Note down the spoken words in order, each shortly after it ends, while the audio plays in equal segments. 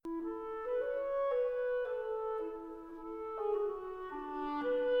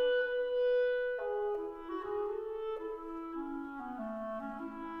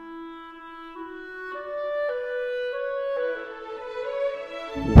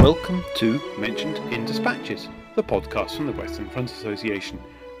Welcome to Mentioned in Dispatches, the podcast from the Western Front Association,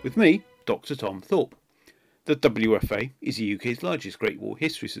 with me, Dr. Tom Thorpe. The WFA is the UK's largest Great War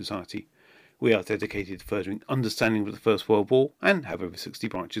History Society. We are dedicated to furthering understanding of the First World War and have over 60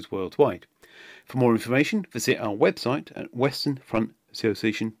 branches worldwide. For more information, visit our website at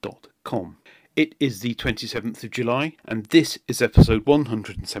westernfrontassociation.com. It is the 27th of July, and this is episode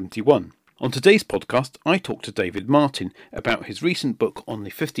 171. On today's podcast, I talk to David Martin about his recent book on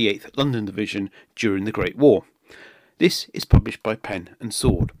the 58th London Division during the Great War. This is published by Pen and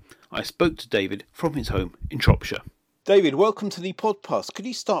Sword. I spoke to David from his home in Shropshire. David, welcome to the podcast. Could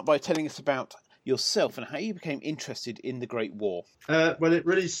you start by telling us about yourself and how you became interested in the Great War? Well, it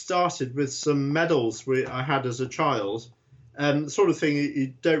really started with some medals I had as a child. The sort of thing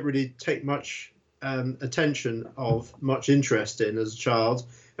you don't really take much attention of, much interest in as a child.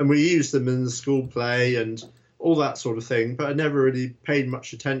 And we used them in the school play and all that sort of thing, but I never really paid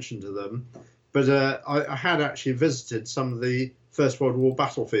much attention to them. But I had actually visited some of the First World War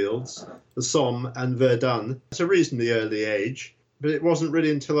battlefields, the Somme and Verdun, at a reasonably early age. But it wasn't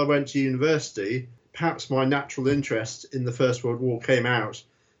really until I went to university, perhaps my natural interest in the First World War came out,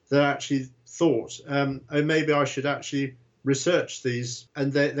 that I actually thought, maybe I should actually research these.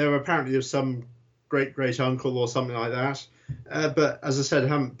 And they were apparently of some great uncle or something like that. But as I said, I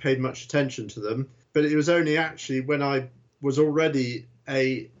haven't paid much attention to them. But it was only actually when I was already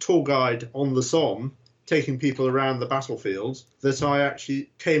a tour guide on the Somme, taking people around the battlefield, that I actually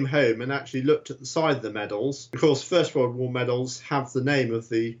came home and actually looked at the side of the medals. Of course, First World War medals have the name of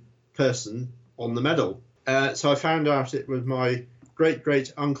the person on the medal. So I found out it was my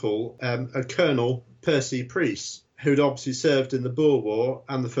great uncle, a Colonel Percy Preece, who'd obviously served in the Boer War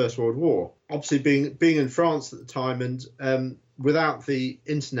and the First World War. Obviously, being in France at the time and without the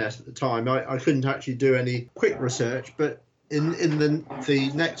internet at the time, I couldn't actually do any quick research. But in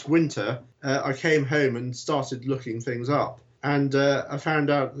the next winter, I came home and started looking things up. And I found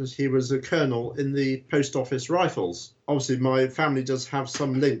out that he was a colonel in the Post Office Rifles. Obviously, my family does have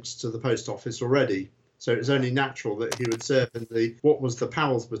some links to the Post Office already. So it was only natural that he would serve in what was the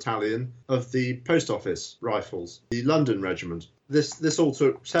Powell's Battalion of the Post Office Rifles, the London Regiment. This all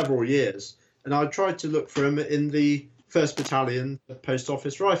took several years, and I tried to look for him in the 1st Battalion of Post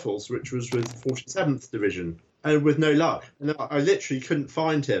Office Rifles, which was with 47th Division, and with no luck. And I literally couldn't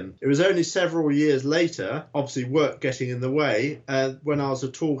find him. It was only several years later, obviously work getting in the way, when I was a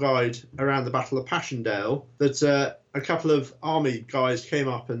tour guide around the Battle of Passchendaele, that a couple of army guys came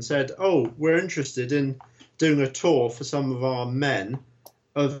up and said, "Oh, we're interested in doing a tour for some of our men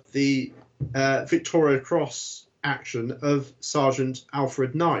of the Victoria Cross action of Sergeant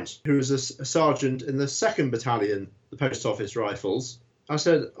Alfred Knight, who was a sergeant in the 2nd Battalion, the Post Office Rifles." I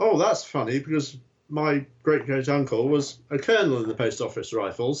said, "Oh, that's funny, because my great-uncle was a colonel in the Post Office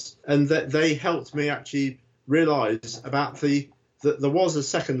Rifles," and that they helped me actually realise about that there was a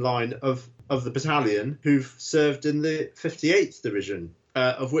second line of the battalion who've served in the 58th Division,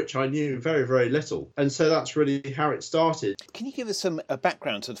 of which I knew very, very little. And so that's really how it started. Can you give us a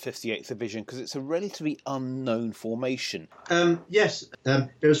background to the 58th Division, because it's a relatively unknown formation? Yes, it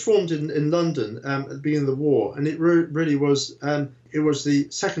was formed in London at the beginning of the war, and it really was it was the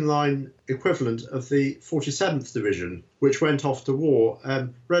second line equivalent of the 47th Division, which went off to war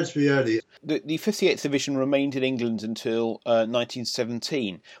relatively early. The 58th Division remained in England until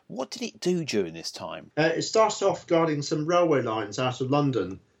 1917. What did it do during this time? It started off guarding some railway lines out of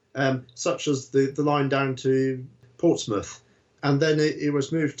London, such as the line down to Portsmouth. And then it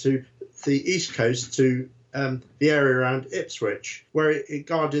was moved to the east coast to the area around Ipswich, where it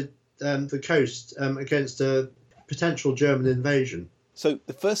guarded the coast against a potential German invasion. So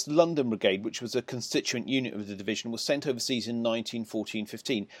the 1st London Brigade, which was a constituent unit of the division, was sent overseas in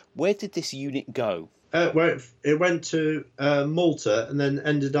 1914-15. Where did this unit go? Well, it went to Malta and then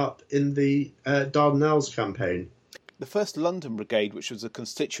ended up in the Dardanelles campaign. The 1st London Brigade, which was a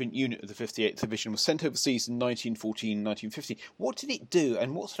constituent unit of the 58th Division, was sent overseas in 1914-1915. What did it do,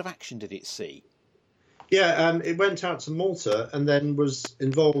 and what sort of action did it see? Yeah, it went out to Malta and then was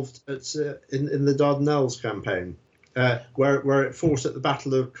involved in the Dardanelles campaign. Where it fought at the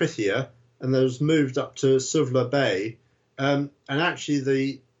Battle of Krithia, and then was moved up to Suvla Bay, and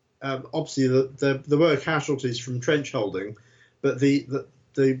actually obviously there were casualties from trench holding, but the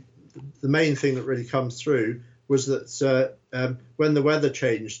main thing that really comes through was that when the weather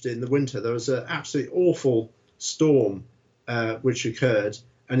changed in the winter, there was an absolutely awful storm which occurred,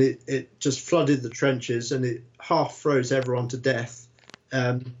 and it just flooded the trenches, and it half froze everyone to death.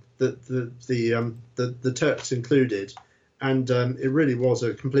 The Turks included, and it really was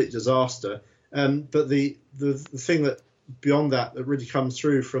a complete disaster. But the thing that beyond that really comes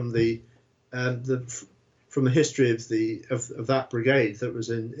through from the history of that brigade that was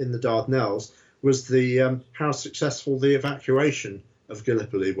in the Dardanelles was the how successful the evacuation of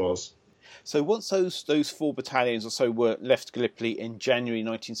Gallipoli was. So once those 4 battalions or so were left Gallipoli in January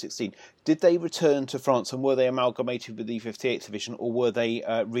 1916, did they return to France, and were they amalgamated with the 58th Division, or were they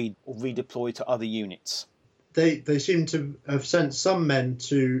redeployed to other units? They seem to have sent some men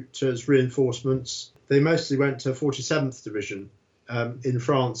to as reinforcements. They mostly went to 47th Division in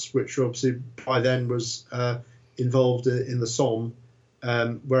France, which obviously by then was involved in the Somme,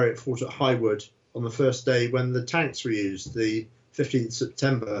 where it fought at Highwood on the first day when the tanks were used, the 15th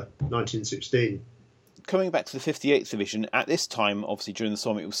September 1916. Coming back to the 58th Division, at this time, obviously during the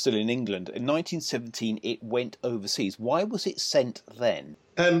Somme, it was still in England. In 1917, it went overseas. Why was it sent then?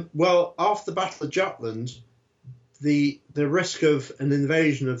 Well, after the Battle of Jutland, the risk of an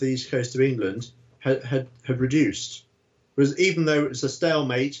invasion of the east coast of England had reduced. Because even though it was a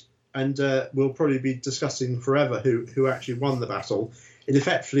stalemate, and we'll probably be discussing forever who actually won the battle, it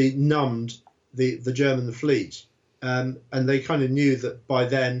effectively numbed the German fleet. And they kind of knew that by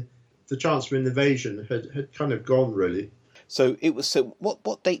then the chance for an invasion had kind of gone, really. So it was. So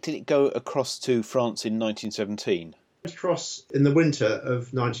what date did it go across to France in 1917? Across in the winter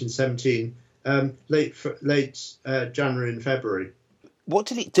of 1917, late January and February. What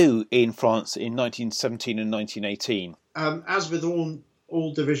did it do in France in 1917 and 1918? As with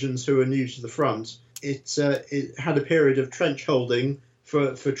all divisions who are new to the front, it had a period of trench holding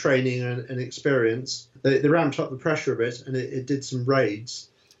for training and experience. They ramped up the pressure a bit, and it did some raids.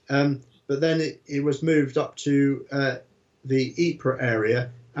 But then it was moved up to the Ypres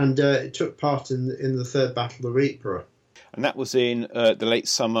area, and it took part in the Third Battle of Ypres. And that was in the late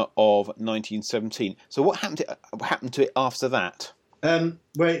summer of 1917. So what happened to it after that?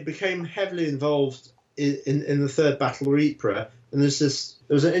 Where it became heavily involved in the Third Battle of Ypres, and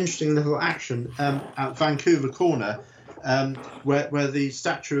there was an interesting little action at Vancouver Corner, where the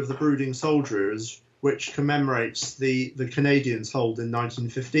statue of the brooding soldier is, which commemorates the Canadians' hold in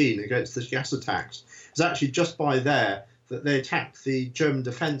 1915 against the gas attacks. It was actually just by there that they attacked the German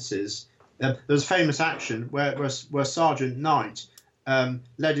defences. There was a famous action where Sergeant Knight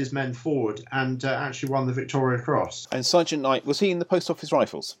led his men forward and actually won the Victoria Cross. And Sergeant Knight, was he in the Post Office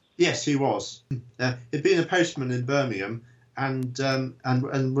Rifles? Yes, he was. He'd been a postman in Birmingham and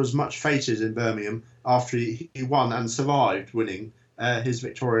was much feted in Birmingham after he won and survived winning his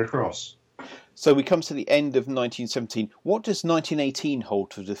Victoria Cross. So we come to the end of 1917. What does 1918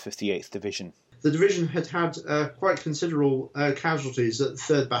 hold for the 58th Division? The division had quite considerable casualties at the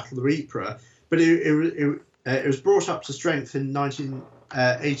Third Battle of Ypres, but it was brought up to strength in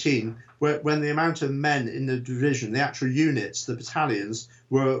 1918, when the amount of men in the division, the actual units, the battalions,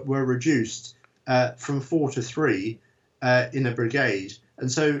 were reduced from 4 to 3 in a brigade,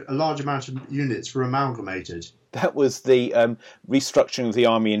 and so a large amount of units were amalgamated. That was the restructuring of the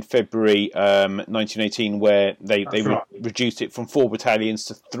army in February 1918, where they reduced it from 4 battalions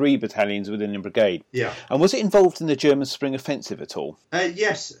to 3 battalions within a brigade. Yeah. And was it involved in the German Spring Offensive at all?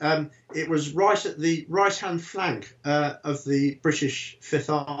 Yes. It was right at the right-hand flank of the British Fifth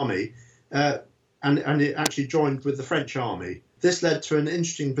Army, and it actually joined with the French Army. This led to an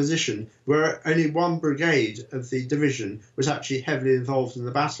interesting position where only 1 brigade of the division was actually heavily involved in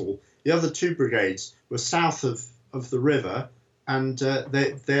the battle. The other 2 brigades were south of the river, and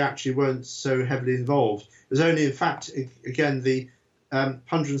they actually weren't so heavily involved. It was only, in fact, again, the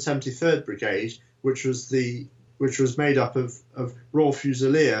 173rd Brigade, which was made up of Royal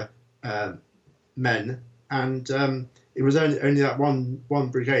Fusilier men, and it was only that one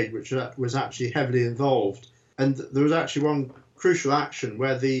brigade which was actually heavily involved. And there was actually one crucial action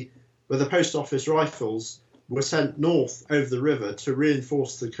where the Post Office Rifles were sent north over the river to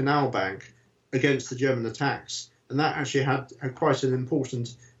reinforce the canal bank against the German attacks. And that actually had quite an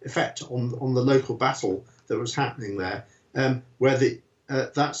important effect on the local battle that was happening there, where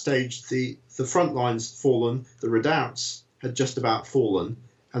at that stage the front lines fallen, the redoubts had just about fallen,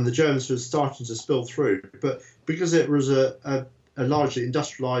 and the Germans were starting to spill through. But because it was a largely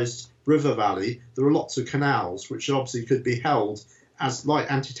industrialised river valley, there were lots of canals which obviously could be held as light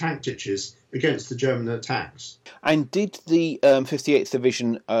anti-tank ditches against the German attacks. And did the 58th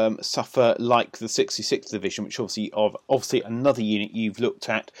Division suffer like the 66th Division, which obviously another unit you've looked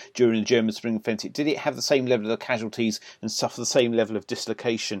at during the German Spring Offensive? Did it have the same level of casualties and suffer the same level of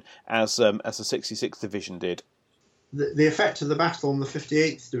dislocation as the 66th Division did? The effect of the battle on the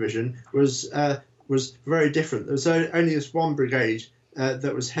 58th Division was very different. There was only this 1 brigade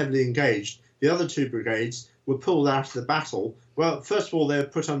that was heavily engaged. The other 2 brigades were pulled out of the battle. Well, first of all, they were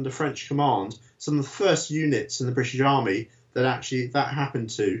put under French command, some of the first units in the British Army that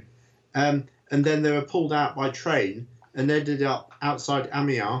happened to. And then they were pulled out by train and ended up outside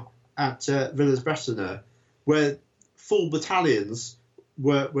Amiens at Villers-Bretonneux, where full battalions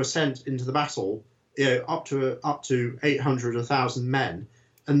were sent into the battle, up to 800, 1,000 men.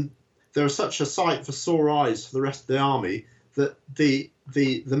 And there was such a sight for sore eyes for the rest of the army that the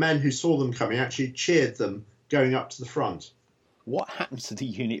men who saw them coming actually cheered them going up to the front. What happened to the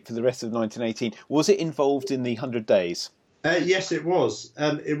unit for the rest of 1918? Was it involved in the 100 Days? Yes, it was.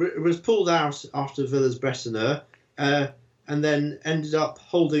 It was pulled out after Villers-Bretonneux and then ended up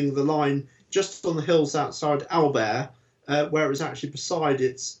holding the line just on the hills outside Albert, where it was actually beside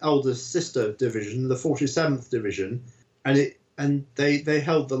its eldest sister division, the 47th Division, and they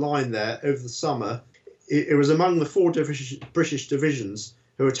held the line there over the summer. It was among the 4 British divisions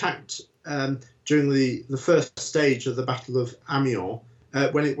who attacked during the first stage of the Battle of Amiens,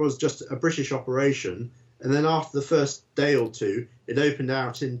 when it was just a British operation. And then after the first day or two, it opened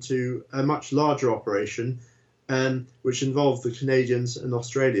out into a much larger operation, which involved the Canadians and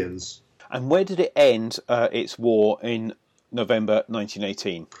Australians. And where did it end its war in November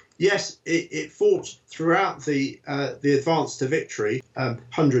 1918? Yes, it fought throughout the advance to victory,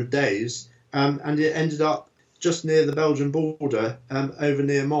 100 days, and it ended up just near the Belgian border, over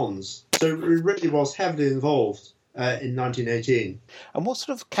near Mons. So it really was heavily involved in 1918. And what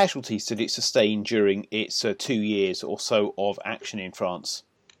sort of casualties did it sustain during its 2 years or so of action in France?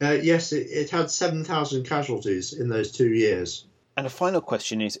 Yes, it had 7,000 casualties in those 2 years. And a final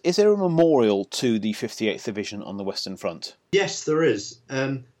question is there a memorial to the 58th Division on the Western Front? Yes, there is.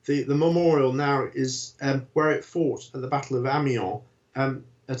 The memorial now is where it fought at the Battle of Amiens,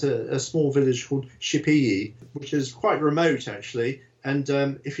 at a small village called Chipilly, which is quite remote, actually. And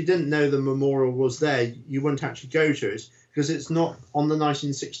if you didn't know the memorial was there, you wouldn't actually go to it, because it's not on the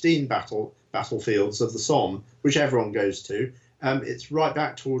 1916 battlefields of the Somme, which everyone goes to. It's right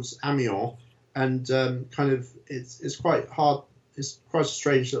back towards Amiens, and it's quite hard. It's quite a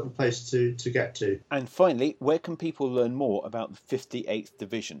strange little place to get to. And finally, where can people learn more about the 58th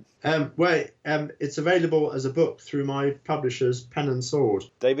Division? It's available as a book through my publishers, Pen and Sword.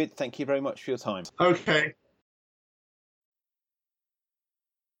 David, thank you very much for your time. Okay.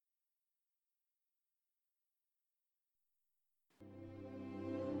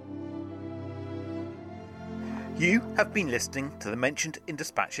 You have been listening to the Mentioned in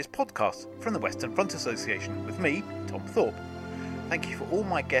Dispatches podcast from the Western Front Association with me, Tom Thorpe. Thank you for all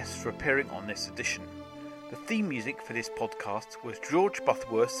my guests for appearing on this edition. The theme music for this podcast was George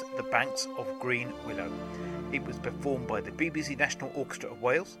Butterworth's The Banks of Green Willow. It was performed by the BBC National Orchestra of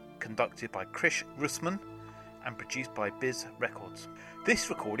Wales, conducted by Krish Russman, and produced by Biz Records. This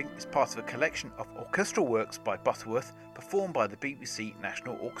recording is part of a collection of orchestral works by Butterworth performed by the BBC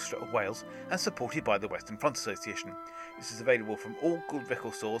National Orchestra of Wales and supported by the Western Front Association. This is available from all good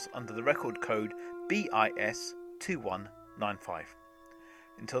record stores under the record code BIS2195.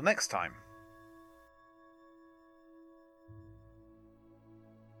 Until next time.